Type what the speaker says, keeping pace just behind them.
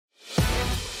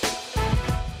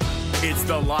It's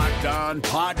the Locked On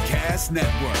Podcast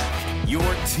Network, your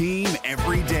team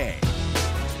every day.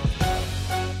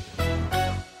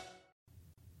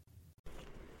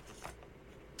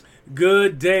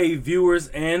 Good day, viewers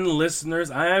and listeners.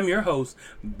 I am your host,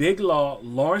 Big Law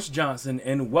Lawrence Johnson,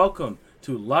 and welcome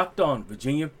to Locked On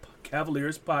Virginia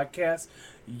Cavaliers podcast,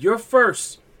 your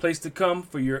first place to come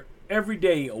for your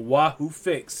everyday Wahoo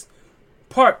fix,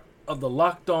 part of the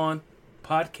Locked On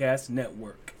Podcast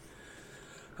Network.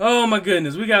 Oh my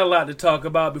goodness, we got a lot to talk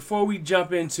about. Before we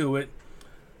jump into it,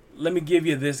 let me give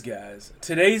you this, guys.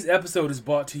 Today's episode is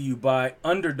brought to you by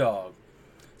Underdog.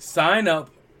 Sign up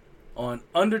on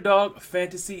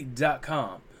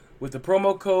UnderdogFantasy.com with the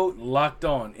promo code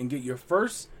LOCKEDON and get your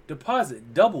first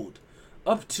deposit doubled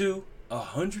up to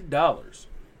 $100.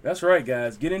 That's right,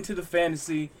 guys. Get into the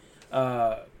fantasy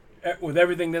with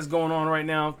everything that's going on right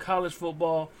now. College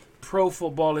football, pro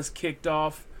football is kicked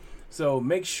off. So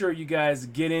make sure you guys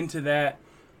get into that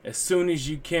as soon as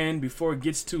you can before it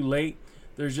gets too late.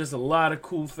 There's just a lot of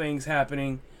cool things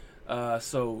happening.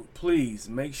 So please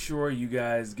make sure you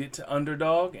guys get to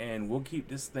Underdog and we'll keep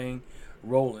this thing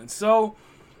rolling. So,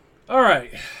 all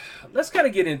right, let's kind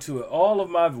of get into it. All of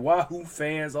my Wahoo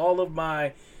fans, all of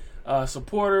my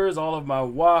supporters, all of my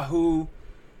Wahoo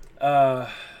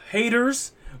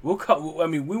haters.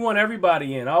 We want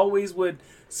everybody in. I always would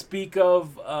speak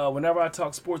of, whenever I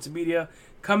talk sports media,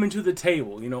 coming to the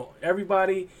table. You know,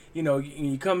 everybody,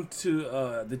 you come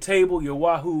to the table, your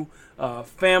Wahoo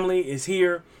family is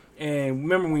here. And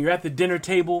remember, when you're at the dinner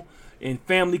table and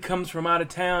family comes from out of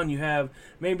town, you have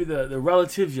maybe the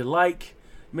relatives you like.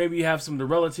 Maybe you have some of the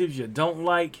relatives you don't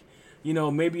like.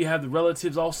 Maybe you have the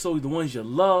relatives also, the ones you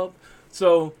love.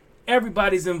 So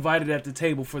everybody's invited at the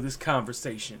table for this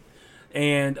conversation.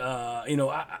 And,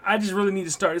 I just really need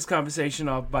to start this conversation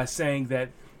off by saying that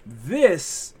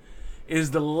this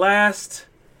is the last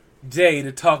day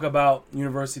to talk about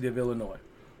University of Illinois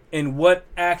and what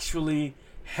actually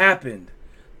happened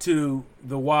to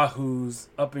the Wahoos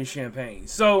up in Champaign.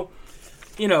 So,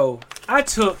 you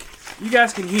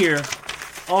guys can hear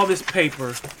all this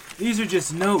paper. These are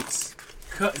just notes,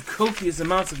 copious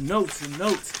amounts of notes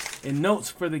and notes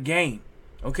for the game.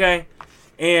 Okay?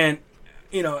 And,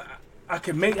 I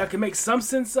can make some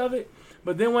sense of it,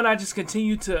 but then when I just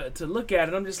continue to look at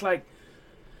it, I'm just like,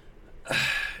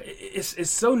 it's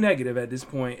so negative at this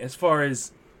point as far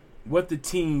as what the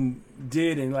team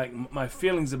did, and like my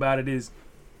feelings about it is,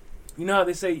 how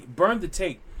they say, burn the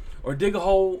tape or dig a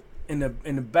hole in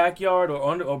the backyard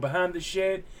or behind the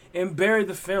shed and bury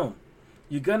the film.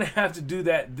 You're gonna have to do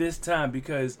that this time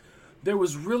because there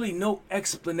was really no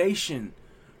explanation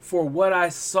for what I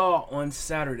saw on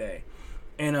Saturday.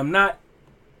 And I'm not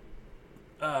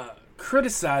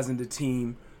criticizing the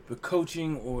team, the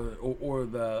coaching, or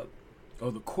the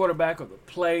quarterback, or the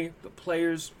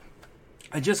players.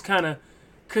 I just kind of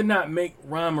could not make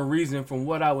rhyme or reason from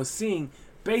what I was seeing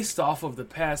based off of the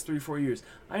past 3-4 years.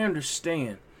 I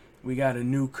understand we got a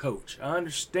new coach. I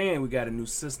understand we got a new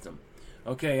system.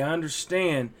 Okay, I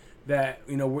understand that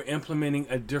we're implementing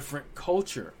a different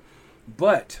culture,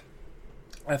 but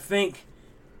I think.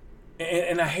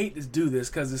 And I hate to do this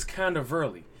because it's kind of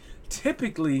early.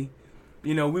 Typically,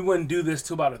 we wouldn't do this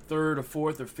till about a third or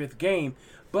fourth or fifth game.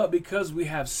 But because we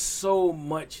have so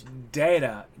much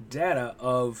data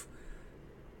of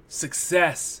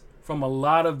success from a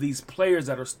lot of these players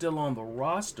that are still on the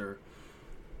roster,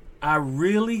 I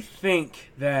really think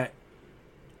that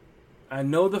I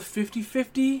know the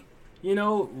 50-50,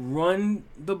 run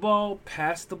the ball,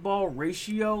 pass the ball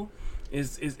ratio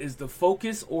is the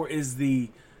focus or is the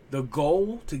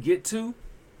goal to get to.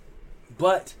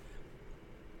 But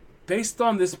based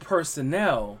on this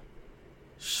personnel,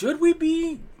 should we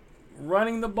be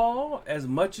running the ball as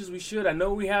much as we should? I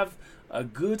know we have a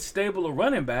good stable of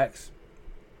running backs,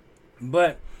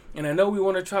 and I know we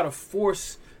want to try to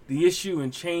force the issue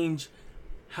and change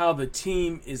how the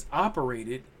team is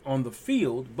operated on the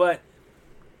field, but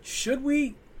should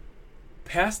we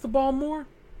pass the ball more?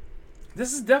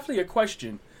 This is definitely a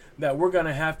question that we're going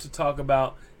to have to talk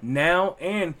about now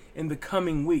and in the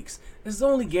coming weeks. This is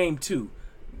only game 2.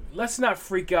 Let's not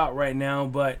freak out right now,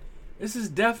 but this is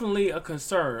definitely a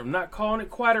concern. I'm not calling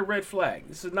it quite a red flag.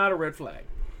 This is not a red flag.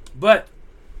 But,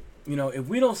 if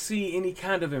we don't see any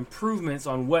kind of improvements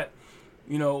on what,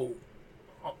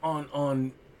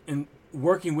 on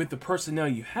working with the personnel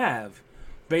you have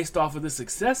based off of the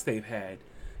success they've had,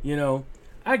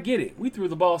 I get it. We threw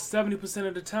the ball 70%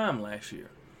 of the time last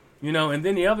year. And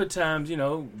then the other times,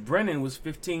 Brennan was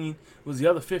the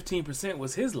other 15%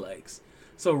 was his legs.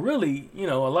 So really,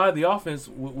 a lot of the offense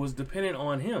was dependent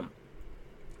on him.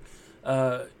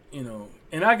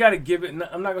 And I got to give it,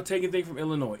 I'm not going to take anything from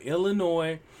Illinois.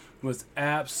 Illinois was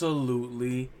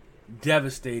absolutely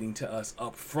devastating to us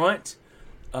up front,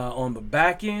 on the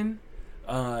back end.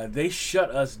 They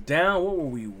shut us down. What were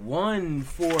we?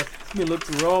 1-4. Let me look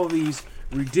through all these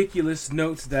ridiculous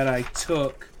notes that I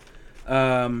took.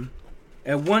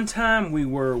 At one time, we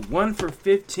were 1 for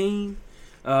 15.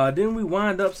 Then we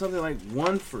wind up something like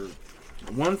 1 for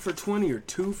 20 or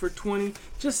 2 for 20.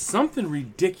 Just something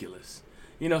ridiculous.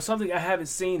 Something I haven't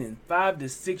seen in 5 to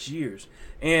 6 years.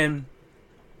 And,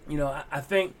 I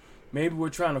think maybe we're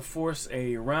trying to force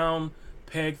a round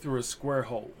peg through a square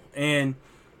hole. And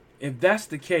if that's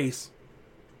the case,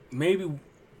 maybe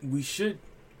we should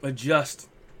adjust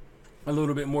a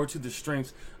little bit more to the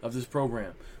strengths of this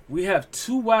program. We have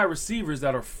 2 wide receivers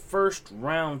that are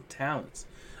first-round talents.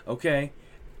 Okay?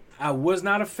 I was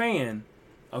not a fan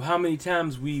of how many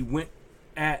times we went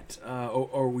at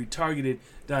or we targeted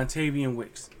Dontavian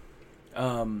Wicks.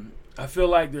 I feel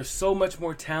like there's so much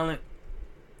more talent,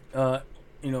 when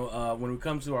it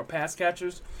comes to our pass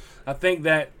catchers. I think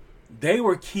that they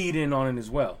were keyed in on it as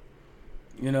well.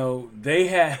 They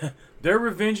had their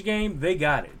revenge game. They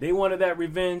got it. They wanted that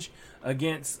revenge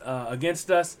against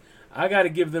us. I got to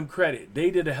give them credit.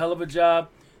 They did a hell of a job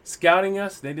scouting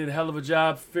us. They did a hell of a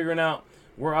job figuring out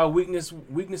where our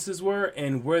weaknesses were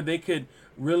and where they could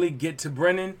really get to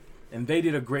Brennan, and they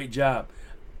did a great job.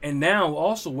 And now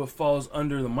also what falls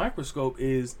under the microscope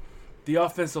is the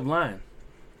offensive line.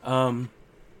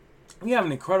 We have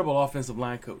an incredible offensive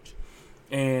line coach,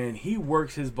 and he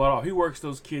works his butt off. He works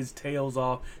those kids' tails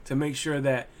off to make sure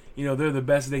that, they're the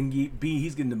best they can be.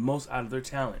 He's getting the most out of their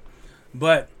talent.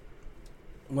 But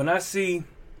when I see,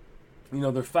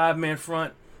 their 5-man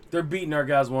front, they're beating our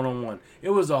guys one-on-one. It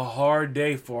was a hard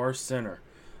day for our center.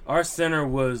 Our center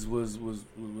was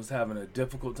having a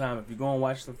difficult time. If you go and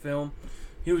watch the film,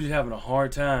 he was just having a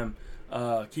hard time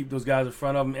keep those guys in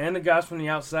front of him and the guys from the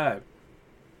outside,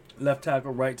 left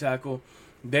tackle, right tackle.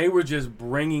 They were just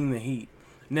bringing the heat.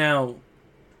 Now,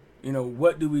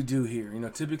 what do we do here?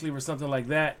 Typically for something like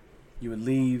that, you would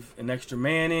leave an extra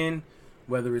man in,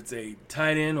 whether it's a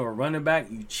tight end or a running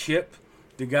back. You chip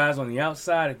the guys on the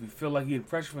outside. If you feel like you get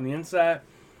pressure from the inside,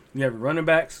 you have your running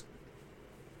backs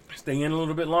stay in a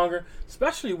little bit longer,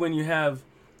 especially when you have,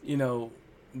 the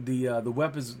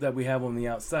weapons that we have on the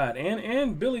outside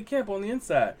and Billy Kemp on the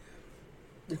inside.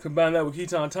 You combine that with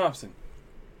Keaton Thompson.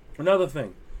 Another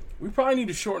thing, we probably need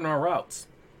to shorten our routes,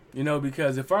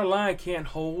 because if our line can't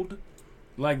hold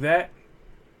like that,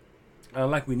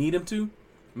 like we need them to,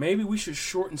 maybe we should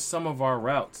shorten some of our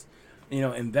routes,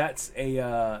 and that's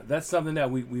something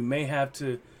that we may have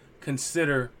to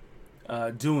consider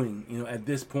doing, at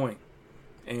this point.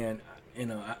 And,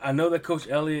 I know that Coach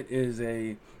Elliott is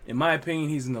in my opinion,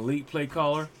 he's an elite play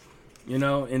caller,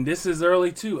 and this is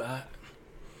early too.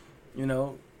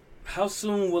 How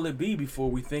soon will it be before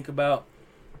we think about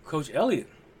Coach Elliott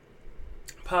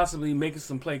possibly making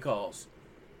some play calls?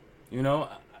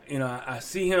 I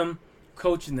see him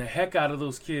coaching the heck out of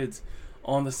those kids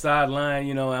on the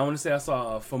sideline. I want to say I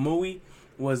saw Famui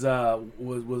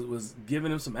was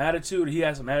giving him some attitude. He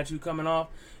had some attitude coming off,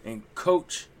 and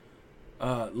Coach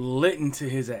lit into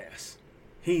his ass.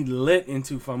 He lit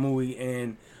into Famui,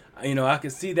 and I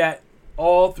could see that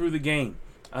all through the game.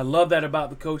 I love that about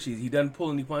the coach. He doesn't pull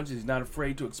any punches. He's not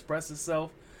afraid to express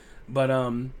himself. But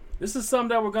this is something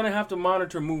that we're going to have to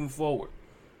monitor moving forward.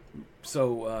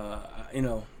 So,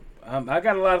 I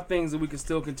got a lot of things that we can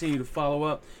still continue to follow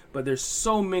up, but there's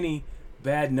so many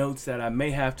bad notes that I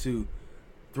may have to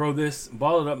ball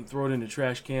it up and throw it in the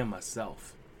trash can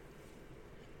myself.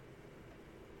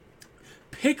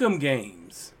 Pick'em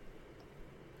games.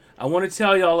 I want to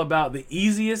tell y'all about the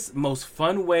easiest, most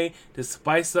fun way to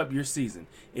spice up your season.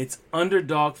 It's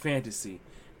Underdog Fantasy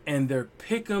and their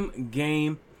Pick'em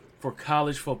game for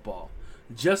college football.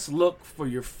 Just look for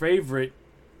your favorite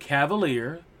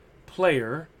Cavalier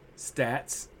player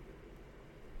stats.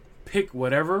 Pick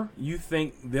whatever you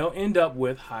think they'll end up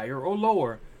with, higher or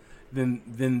lower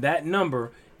than that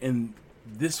number in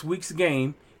this week's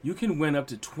game. You can win up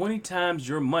to 20 times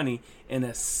your money in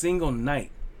a single night.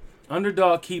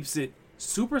 Underdog keeps it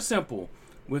super simple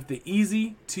with the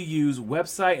easy-to-use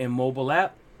website and mobile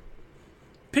app.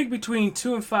 Pick between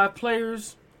 2 and 5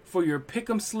 players for your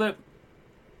pick'em slip.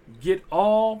 Get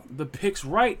all the picks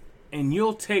right, and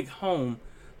you'll take home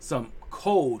some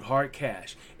cold, hard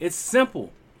cash. It's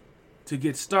simple to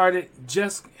get started.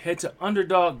 Just head to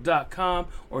underdog.com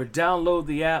or download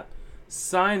the app.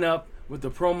 Sign up with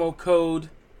the promo code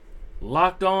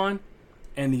Locked On,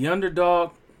 and an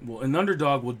underdog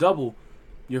will double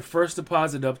your first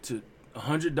deposit up to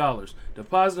 $100.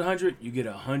 Deposit $100, you get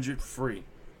 $100 free.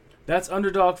 That's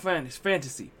Underdog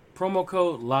Fantasy. Promo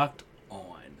code Locked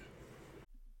On.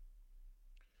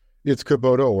 It's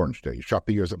Kubota Orange Day. Shop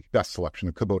the year's best selection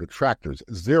of Kubota tractors,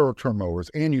 zero-turn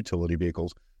mowers, and utility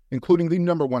vehicles, including the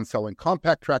 #1 selling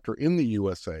compact tractor in the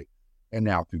USA. And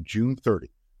now through June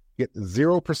 30, get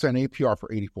 0% APR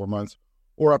for 84 months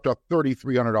or up to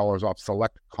 $3,300 off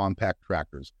select compact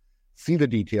tractors. See the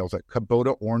details at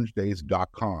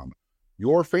KubotaOrangeDays.com.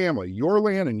 Your family, your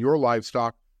land, and your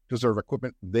livestock deserve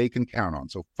equipment they can count on.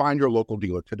 So find your local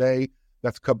dealer today.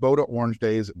 That's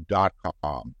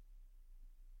KubotaOrangeDays.com.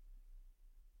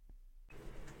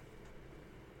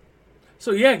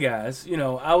 So yeah, guys,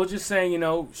 I was just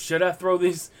saying, should I throw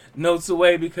these notes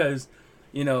away because,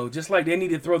 just like they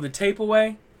need to throw the tape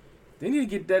away, they need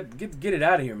to get it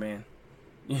out of here, man.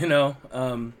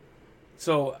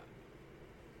 So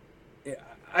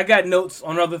I got notes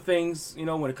on other things,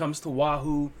 when it comes to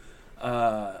Wahoo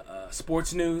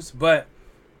sports news, but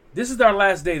this is our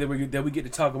last day that we get to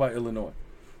talk about Illinois.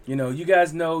 You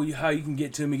guys know how you can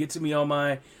get to me. Get to me on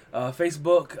my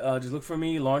Facebook. Just look for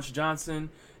me, Lawrence Johnson.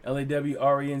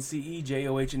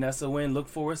 LAWRENCEJOHNSON. Look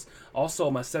for us.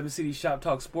 Also, my 7 City Shop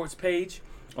Talk Sports page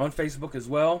on Facebook as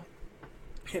well.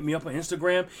 Hit me up on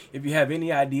Instagram. If you have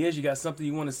any ideas, you got something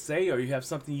you want to say, or you have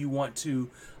something you want to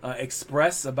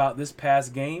express about this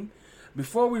past game.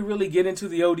 Before we really get into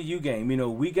the ODU game,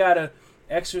 we got to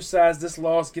exercise this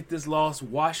loss, get this loss,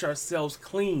 wash ourselves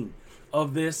clean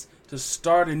of this to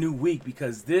start a new week,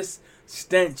 because this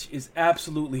stench is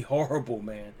absolutely horrible,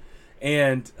 man.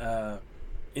 And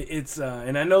it's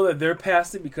and I know that they're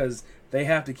past it because they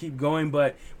have to keep going,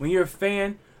 but when you're a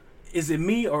fan, is it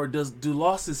me, or do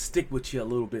losses stick with you a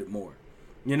little bit more?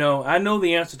 I know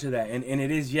the answer to that, and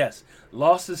it is yes.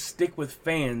 Losses stick with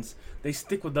fans. They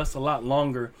stick with us a lot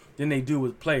longer than they do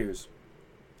with players.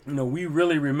 We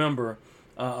really remember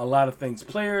a lot of things.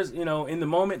 Players, in the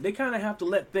moment, they kind of have to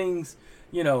let things,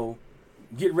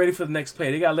 get ready for the next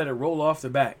play. They got to let it roll off the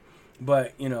back.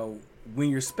 But, when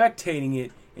you're spectating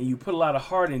it and you put a lot of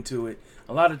heart into it,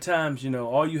 a lot of times,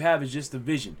 all you have is just a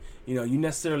vision. You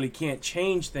necessarily can't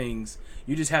change things.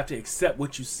 You just have to accept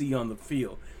what you see on the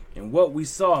field. And what we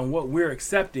saw and what we're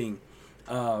accepting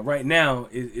right now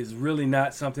is really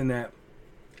not something that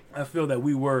I feel that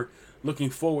we were looking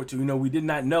forward to. We did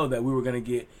not know that we were going to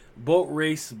get boat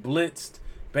race, blitzed,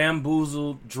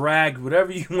 bamboozled, dragged,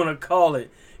 whatever you want to call it.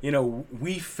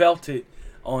 We felt it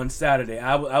on Saturday.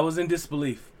 I was in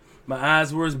disbelief. My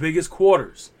eyes were as big as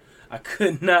quarters. I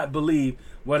could not believe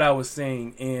what I was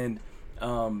seeing. And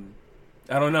I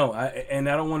don't know. I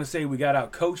don't want to say we got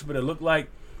out coached, but it looked like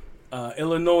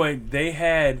Illinois, they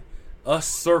had us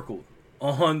circled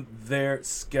on their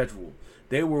schedule.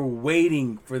 They were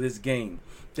waiting for this game.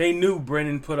 They knew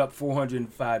Brennan put up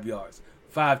 405 yards,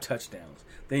 5 touchdowns.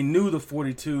 They knew the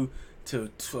 42 to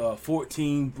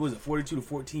 14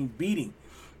 beating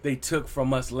they took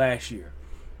from us last year.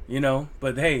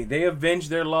 But hey, they avenged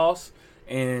their loss,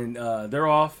 and they're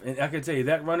off. And I can tell you,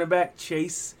 that running back,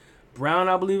 Chase Brown,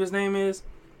 I believe his name is,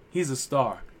 he's a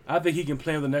star. I think he can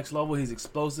play on the next level. He's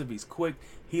explosive. He's quick.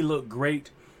 He looked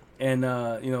great. And,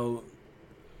 the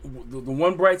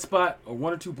one bright spot, or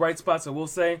one or two bright spots, I will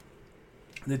say,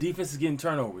 the defense is getting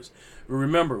turnovers.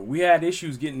 Remember, we had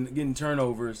issues getting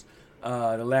turnovers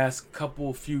the last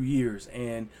few years.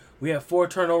 And we had 4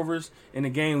 turnovers in a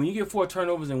game. When you get 4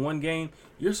 turnovers in one game,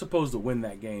 you're supposed to win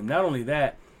that game. Not only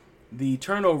that, the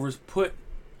turnovers put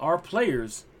our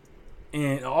players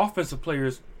and offensive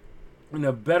players in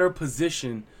a better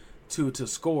position to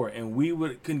score, and we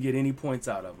couldn't get any points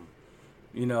out of them,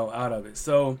 out of it.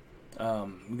 So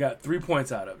we got 3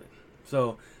 points out of it.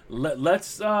 So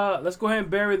let's go ahead and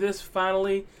bury this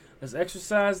finally. Let's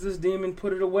exercise this demon,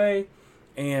 put it away,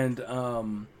 and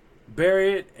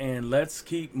bury it, and let's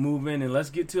keep moving, and let's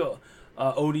get to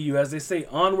ODU. As they say,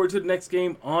 onward to the next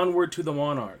game, onward to the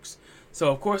Monarchs.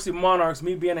 So, of course, the Monarchs,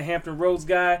 me being a Hampton Roads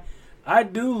guy, I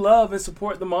do love and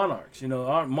support the Monarchs.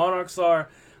 Our Monarchs are,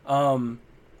 the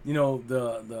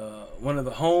one of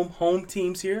the home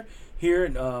teams here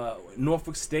in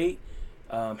Norfolk State,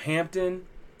 Hampton,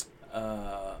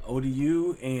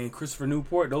 ODU, and Christopher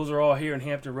Newport. Those are all here in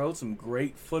Hampton Roads. Some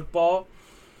great football.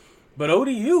 But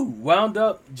ODU wound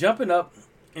up jumping up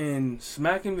and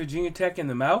smacking Virginia Tech in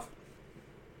the mouth.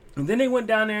 And then they went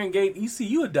down there and gave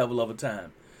ECU a double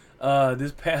overtime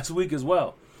this past week as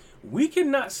well. We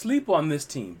cannot sleep on this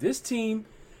team. This team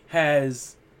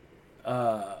has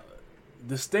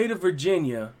the state of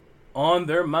Virginia on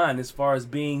their mind as far as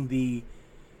being the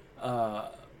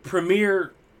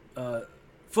premier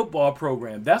football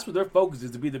program. That's what their focus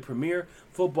is, to be the premier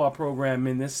football program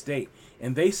in this state.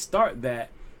 And they start that.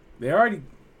 They already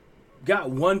got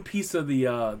one piece of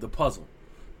the puzzle.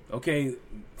 Okay, as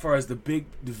far as the big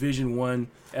Division I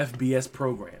FBS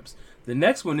programs. The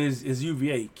next one is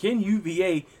UVA. Can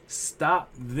UVA stop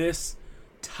this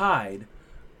tide,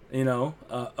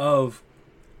 of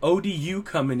ODU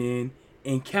coming in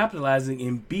and capitalizing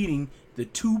and beating the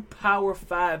 2 Power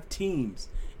 5 teams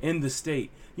in the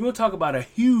state? You want to talk about a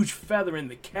huge feather in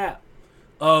the cap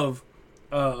of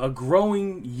a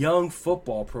growing young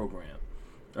football program.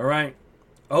 All right,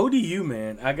 ODU,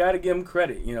 man, I got to give them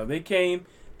credit. They came.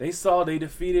 They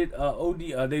defeated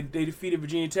they defeated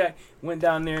Virginia Tech, went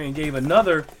down there and gave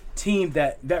another team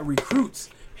that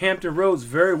recruits Hampton Roads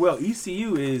very well.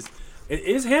 ECU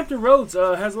is Hampton Roads,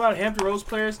 has a lot of Hampton Roads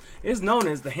players. It's known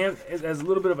as as a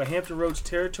little bit of a Hampton Roads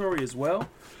territory as well.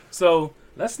 So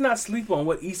let's not sleep on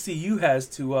what ECU has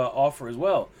to offer as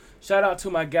well. Shout out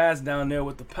to my guys down there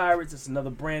with the Pirates. It's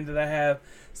another brand that I have.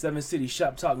 7 City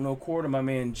Shop Talk No Quarter. My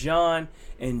man John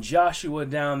and Joshua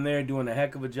down there doing a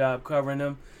heck of a job covering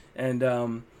them. And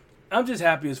I'm just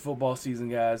happy it's football season,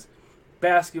 guys.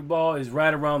 Basketball is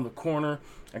right around the corner.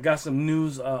 I got some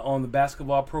news on the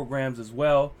basketball programs as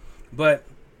well. But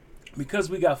because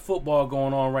we got football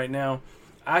going on right now,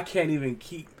 I can't even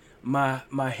keep my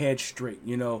head straight.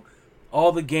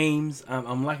 All the games,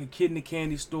 I'm like a kid in the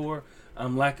candy store.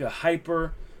 I'm like a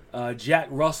hyper Jack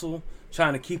Russell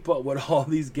trying to keep up with all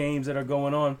these games that are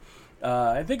going on.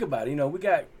 And think about it. We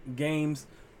got games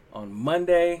on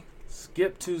Monday,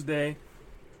 skip Tuesday.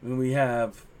 And we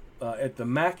have at the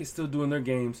MAC is still doing their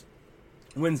games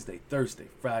Wednesday, Thursday,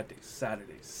 Friday,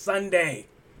 Saturday, Sunday,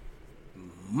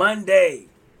 Monday.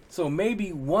 So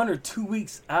maybe 1 or 2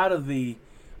 weeks out of the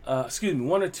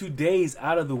 1 or 2 days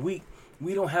out of the week,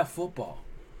 we don't have football.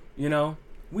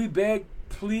 We begged,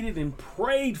 pleaded, and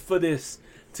prayed for this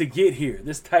to get here,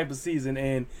 this type of season.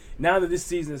 And now that this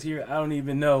season is here, I don't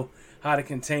even know how to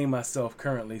contain myself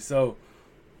currently. So,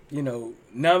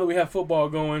 now that we have football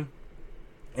going,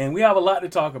 and we have a lot to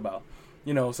talk about.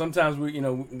 Sometimes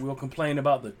we'll complain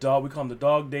about we call them the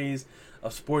dog days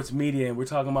of sports media, and we're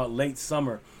talking about late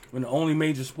summer when the only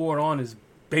major sport on is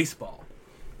baseball.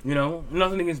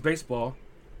 Nothing against baseball.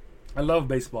 I love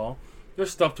baseball.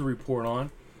 There's stuff to report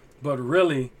on, but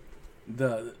really,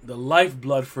 the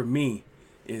lifeblood for me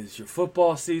is your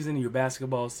football season, your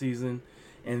basketball season,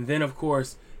 and then of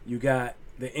course you got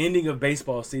the ending of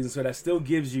baseball season. So that still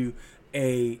gives you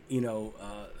and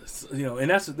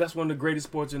that's one of the greatest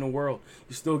sports in the world.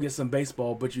 You still get some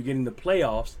baseball, but you're getting the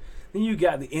playoffs. Then you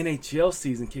got the NHL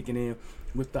season kicking in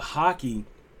with the hockey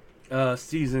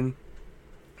season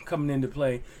coming into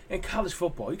play, and college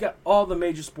football. You got all the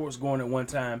major sports going at one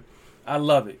time. I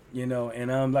love it,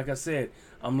 and like I said,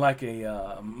 I'm like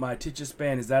my attention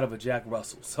span is that of a Jack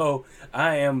Russell. So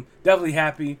I am definitely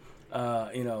happy,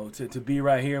 to be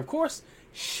right here. Of course,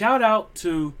 shout out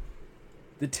to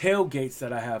the tailgates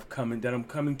that I'm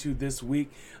coming to this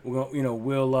week.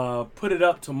 We'll put it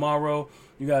up tomorrow.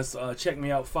 You guys check me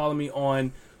out. Follow me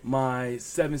on my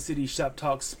 7 City Shop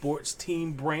Talk Sports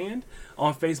Team brand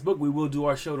on Facebook. We will do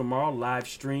our show tomorrow, live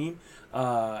stream.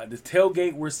 The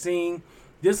tailgate we're seeing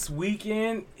this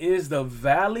weekend is the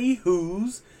Valley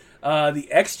Who's, the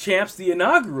ex-champs, the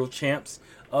inaugural champs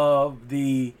of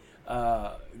the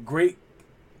Great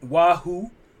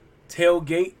Wahoo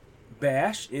Tailgate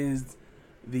Bash is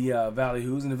the Valley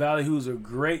Who's. And the Valley Who's are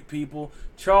great people.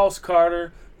 Charles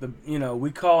Carter,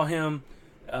 we call him,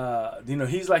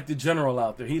 he's like the general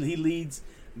out there. He leads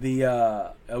we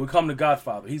call him the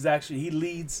Godfather. He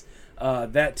leads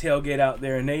that tailgate out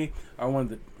there, and they are one of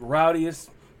the rowdiest,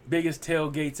 biggest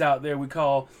tailgates out there. We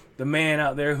call the man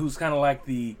out there who's kind of like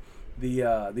the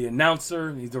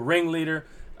announcer. He's the ringleader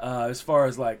as far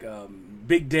as like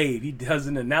Big Dave. He does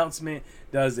an announcement,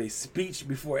 does a speech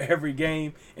before every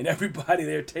game, and everybody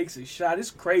there takes a shot.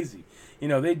 It's crazy.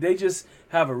 They just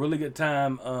have a really good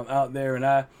time out there, and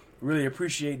I really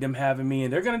appreciate them having me.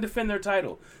 And they're going to defend their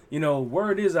title.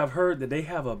 Word is I've heard that they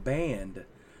have a band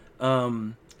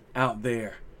out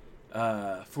there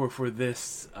for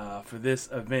this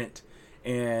event,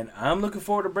 and I'm looking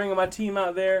forward to bringing my team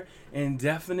out there and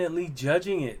definitely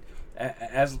judging it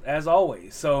as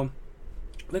always. So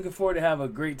looking forward to have a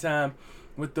great time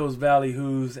with those Valley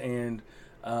Who's, and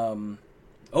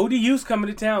ODU's coming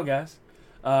to town, guys.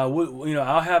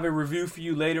 I'll have a review for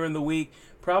you later in the week,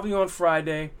 probably on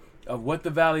Friday, of what the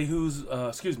Valley Who's,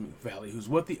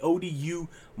 what the ODU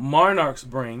Monarchs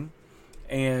bring,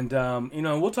 and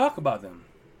we'll talk about them.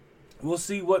 We'll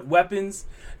see what weapons,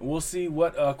 we'll see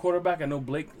what quarterback. I know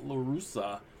Blake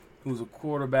LaRussa, who's a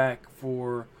quarterback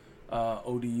for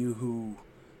ODU, who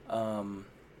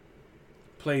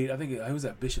played, I think he was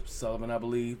at Bishop Sullivan, I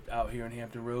believe, out here in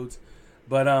Hampton Roads.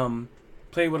 But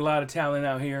played with a lot of talent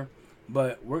out here,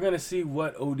 but we're going to see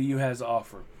what ODU has to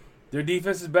offer. Their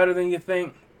defense is better than you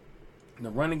think. The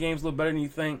running game's a little better than you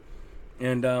think.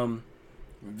 And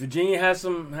Virginia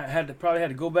probably had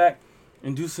to go back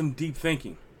and do some deep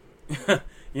thinking,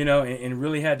 and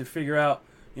really had to figure out,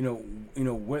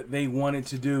 what they wanted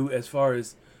to do as far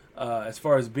as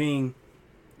being,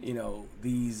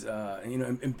 these,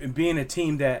 and being a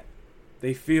team that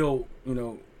they feel,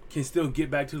 can still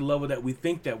get back to the level that we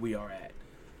think that we are at.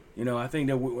 I think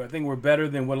we're better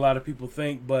than what a lot of people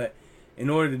think, but in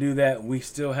order to do that, we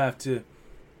still have to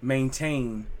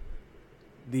maintain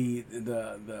the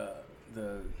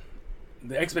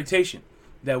expectation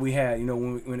that we had,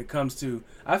 when it comes to,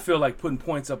 I feel like putting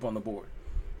points up on the board.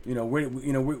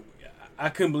 I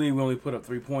couldn't believe we only put up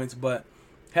 3 points, but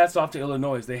hats off to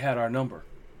Illinois. They had our number.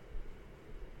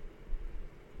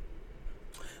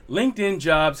 LinkedIn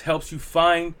Jobs helps you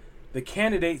find the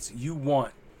candidates you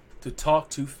want to talk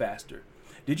to faster.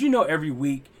 Did you know every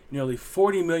week nearly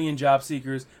 40 million job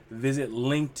seekers visit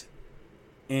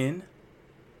LinkedIn?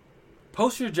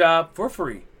 Post your job for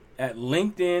free at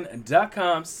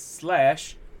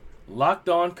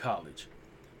linkedin.com/LockedOnCollege.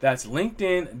 That's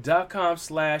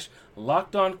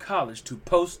linkedin.com/LockedOnCollege to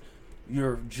post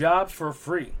your job for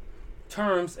free.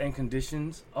 Terms and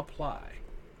conditions apply.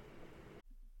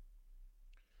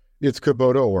 It's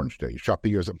Kubota Orange Day. Shop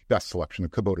the year's best selection of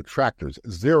Kubota tractors,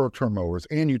 zero-turn mowers,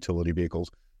 and utility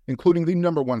vehicles, including the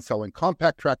 #1 selling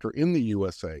compact tractor in the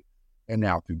USA. And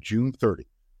now through June 30,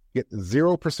 get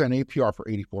 0% APR for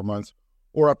 84 months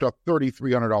or up to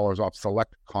 $3,300 off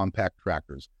select compact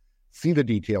tractors. See the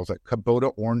details at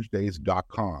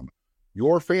KubotaOrangeDays.com.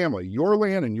 Your family, your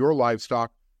land, and your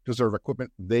livestock deserve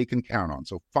equipment they can count on.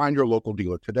 So find your local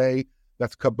dealer today.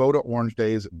 That's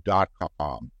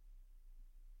KubotaOrangeDays.com.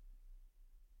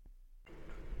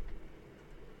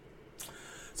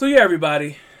 So yeah,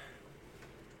 everybody,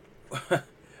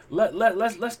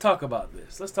 let's talk about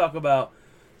this. Let's talk about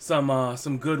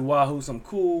some good Wahoo, some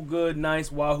cool, good,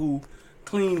 nice Wahoo,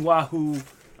 clean Wahoo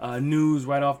news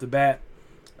right off the bat.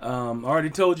 I already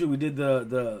told you we did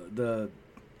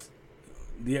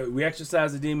we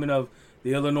exercised the demon of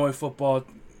the Illinois football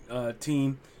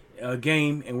team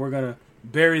game, and we're gonna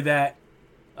bury that,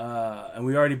 and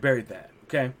we already buried that.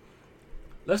 Okay,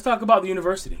 let's talk about the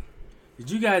university. Did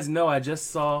you guys know I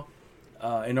just saw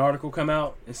an article come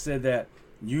out and said that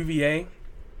UVA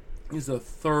is the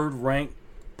third-ranked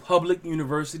public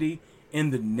university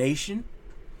in the nation?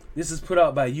 This is put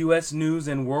out by U.S. News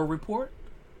and World Report.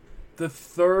 The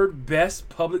third best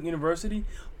public university,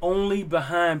 only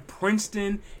behind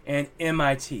Princeton and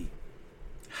MIT.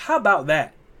 How about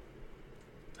that?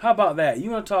 How about that?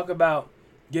 You want to talk about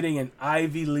getting an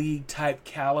Ivy League type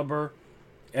caliber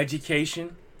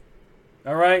education?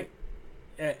 All right?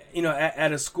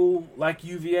 At a school like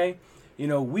UVA,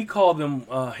 we call them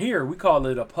here. We call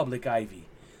it a public Ivy.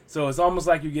 So it's almost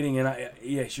like you're getting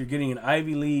you're getting an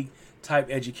Ivy League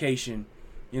type education,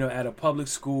 at a public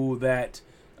school that,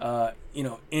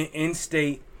 in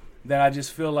state, that I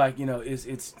just feel like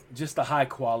it's just a high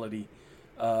quality,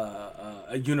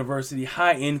 a university,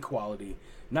 high end quality,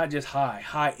 not just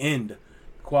high end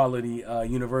quality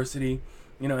university,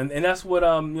 and that's what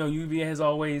UVA has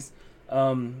always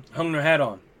hung their hat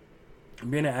on,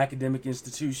 being an academic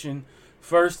institution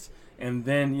first, and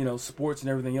then sports and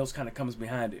everything else kind of comes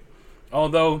behind it.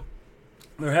 Although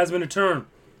there has been a turn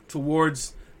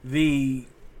towards the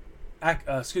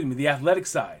athletic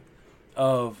side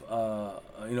of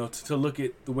to look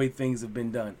at the way things have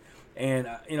been done, and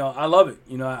I love it.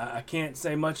 I can't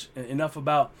say much enough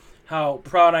about how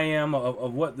proud I am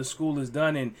of what the school has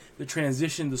done and the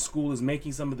transition the school is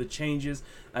making, some of the changes.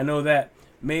 I know that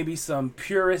maybe some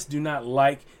purists do not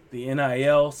like the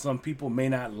NIL. Some people may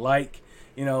not like,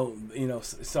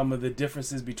 some of the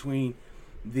differences between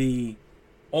the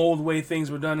old way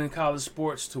things were done in college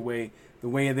sports to the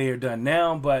way they are done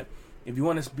now. But if you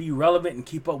want to be relevant and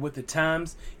keep up with the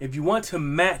times, if you want to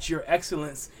match your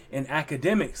excellence in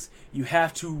academics, you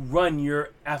have to run your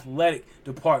athletic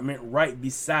department right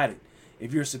beside it.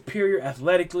 If you're superior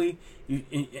athletically,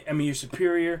 you're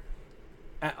superior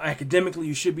academically,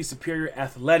 you should be superior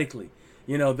athletically.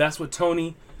 That's what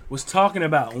Tony was talking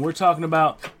about. And we're talking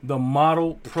about the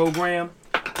model program.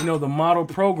 The model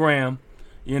program,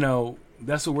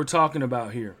 that's what we're talking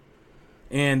about here.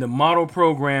 And the model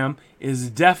program is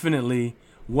definitely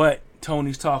what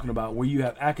Tony's talking about, where you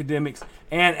have academics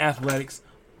and athletics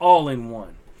all in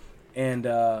one. And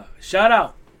shout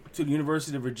out to the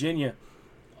University of Virginia,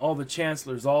 all the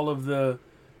chancellors, all of the,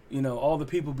 all the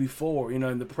people before,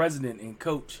 and the president and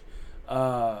coach,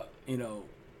 all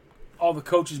the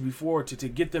coaches before to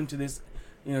get them to this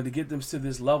to get them to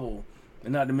this level.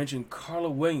 And not to mention Carla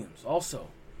Williams also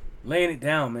laying it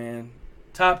down, man.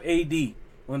 Top AD,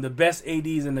 one of the best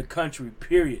ADs in the country,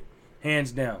 period,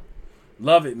 hands down.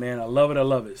 Love it, man. I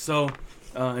love it. So,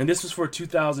 and this was for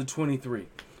 2023,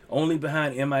 only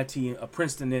behind MIT,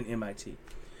 Princeton and MIT.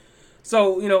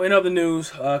 So, in other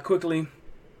news, quickly,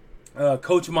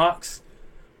 Coach Mox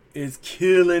is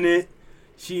killing it.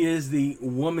 She is the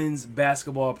women's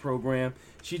basketball program.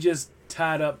 She just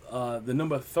tied up the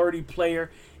number 30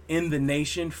 player in the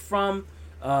nation from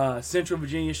Central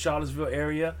Virginia, Charlottesville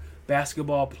area,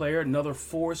 basketball player, another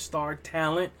 4-star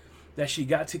talent that she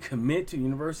got to commit to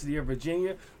University of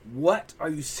Virginia. What? Are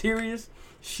you serious?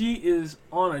 She is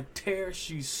on a tear.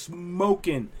 She's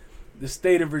smoking the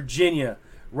state of Virginia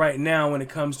right now when it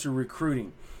comes to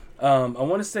recruiting. I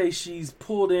want to say she's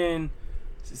pulled in,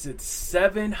 is it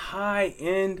 7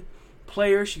 high-end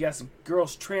players? She got some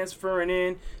girls transferring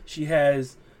in. She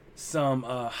has some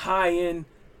high-end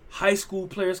high school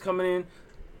players coming in.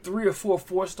 3 or 4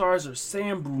 4-stars are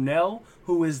Sam Brunell,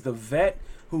 who is the vet,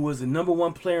 who was the number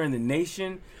 1 player in the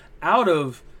nation out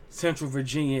of Central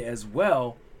Virginia as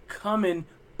well, coming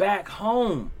back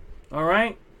home. All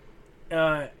right?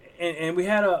 And we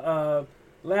had a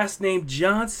last name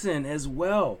Johnson as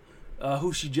well,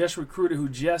 who she just recruited, who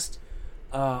just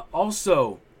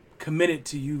also committed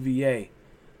to UVA.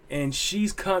 And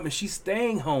she's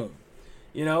staying home.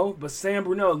 But Sam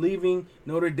Brunell leaving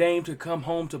Notre Dame to come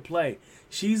home to play.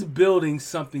 She's building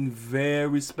something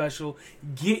very special.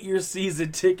 Get your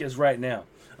season tickets right now.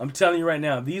 I'm telling you right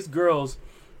now, these girls,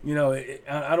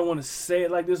 I don't want to say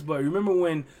it like this, but remember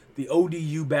when the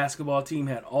ODU basketball team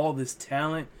had all this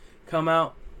talent come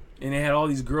out and they had all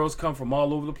these girls come from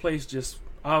all over the place just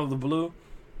out of the blue?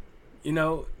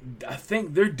 I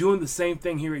think they're doing the same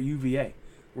thing here at UVA,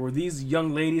 where these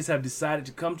young ladies have decided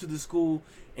to come to the school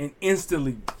and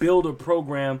instantly build a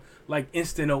program like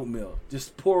instant oatmeal.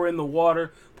 Just pour in the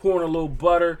water, pour in a little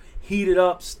butter, heat it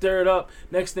up, stir it up.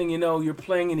 Next thing you know, you're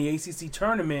playing in the ACC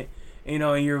tournament, and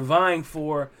you're vying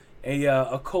for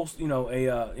a coastal,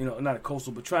 not a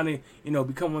coastal, but trying to,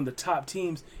 become one of the top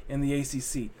teams in the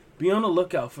ACC. Be on the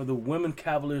lookout for the Women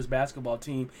Cavaliers basketball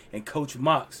team and Coach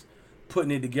Mox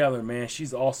putting it together, man.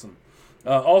 She's awesome.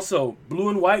 Also, Blue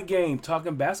and White Game,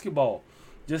 talking basketball.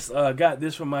 Just got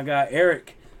this from my guy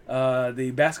Eric,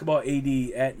 the basketball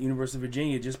AD at University of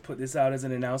Virginia. Just put this out as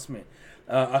an announcement.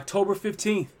 October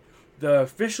 15th, the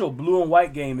official Blue and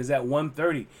White Game is at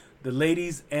 1:30. The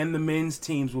ladies and the men's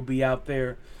teams will be out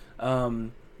there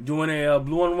doing a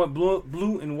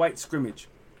blue and white scrimmage,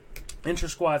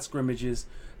 inter-squad scrimmages.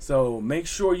 So make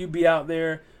sure you be out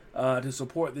there to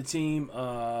support the team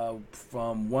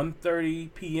from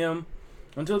 1:30 p.m.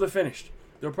 until they're finished.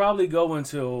 They'll probably go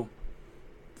until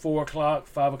 4 o'clock,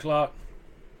 5 o'clock,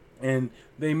 and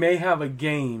they may have a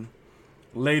game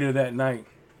later that night.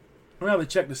 I'll have to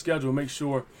check the schedule, make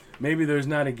sure maybe there's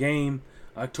not a game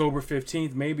October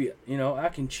 15th. Maybe, I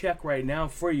can check right now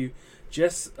for you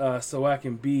just so I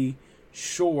can be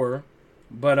sure.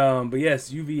 But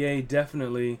yes, UVA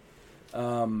definitely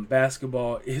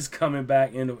basketball is coming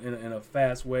back in a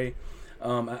fast way.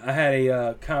 I had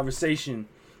a conversation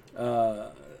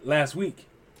last week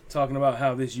talking about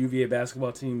how this UVA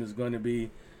basketball team is going to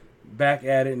be back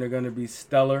at it and they're going to be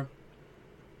stellar.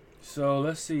 So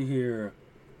let's see here.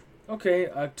 Okay,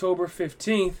 October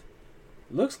 15th.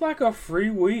 Looks like a free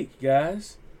week,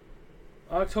 guys.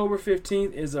 October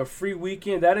 15th is a free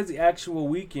weekend. That is the actual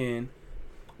weekend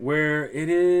where it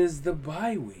is the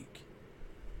bye week.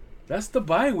 That's the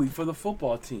bye week for the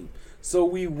football team. So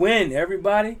we win,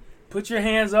 everybody. Put your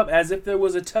hands up as if there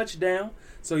was a touchdown.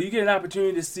 So you get an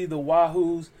opportunity to see the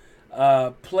Wahoos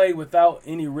play without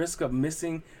any risk of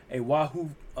missing a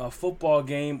Wahoo football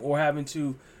game or having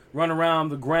to run around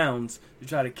the grounds to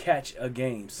try to catch a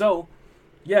game. So,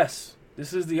 yes,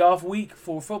 this is the off week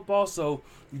for football, so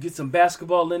you get some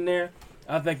basketball in there.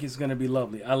 I think it's going to be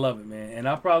lovely. I love it, man. And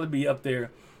I'll probably be up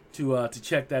there to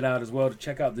check that out as well, to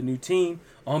check out the new team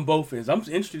on both ends. I'm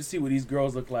interested to see what these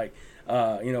girls look like,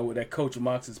 that Coach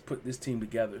Mox has put this team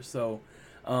together. So,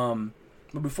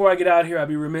 but before I get out of here, I'd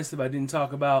be remiss if I didn't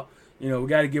talk about, we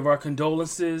got to give our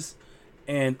condolences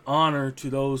and honor to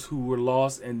those who were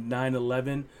lost in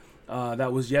 9/11.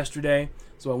 That was yesterday.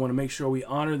 So I want to make sure we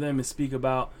honor them and speak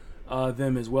about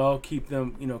them as well. Keep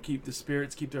them, keep the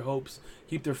spirits, keep their hopes,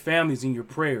 keep their families in your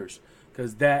prayers,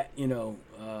 because that,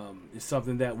 is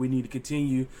something that we need to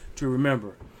continue to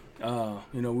remember.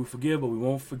 We forgive, but we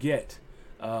won't forget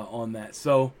on that.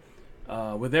 So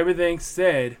with everything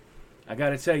said, I got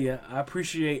to tell you, I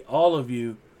appreciate all of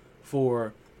you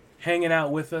for hanging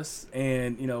out with us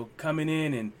and, coming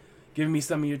in and giving me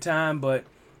some of your time. But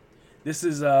this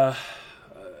has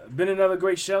been another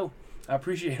great show. I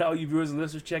appreciate all you viewers and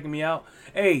listeners checking me out.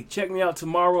 Hey, check me out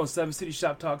tomorrow on 7 City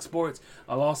Shop Talk Sports.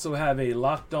 I'll also have a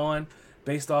Locked On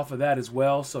based off of that as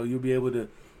well, so you'll be able to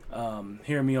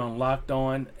hear me on Locked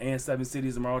On and 7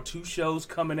 Cities tomorrow. 2 shows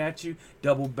coming at you,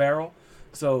 double barrel.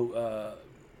 So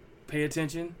pay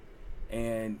attention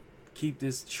and keep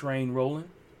this train rolling.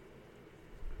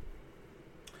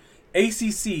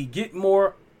 ACC, get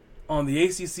more on the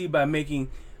ACC by making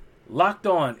Locked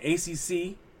On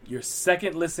ACC your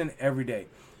second listen every day.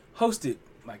 Hosted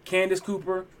by Candace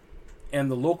Cooper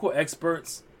and the local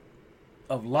experts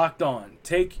of Locked On.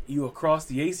 Take you across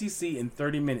the ACC in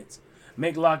 30 minutes.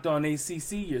 Make Locked On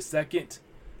ACC your second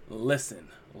listen.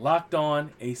 Locked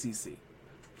On ACC.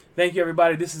 Thank you,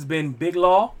 everybody. This has been Big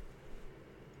Law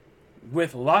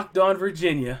with Locked On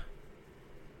Virginia.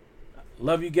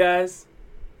 Love you guys.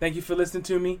 Thank you for listening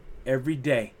to me every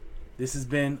day. This has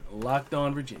been Locked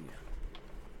On Virginia.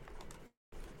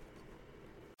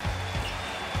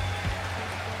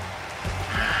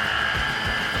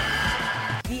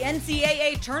 The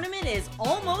NCAA tournament is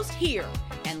almost here,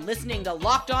 and listening to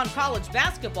Locked On College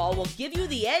Basketball will give you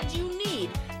the edge you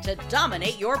need to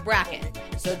dominate your bracket.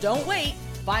 So don't wait.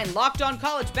 Find Locked On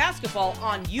College Basketball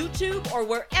on YouTube or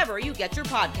wherever you get your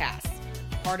podcasts.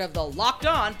 Part of the Locked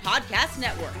On Podcast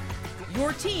Network.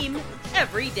 Your team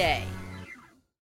every day.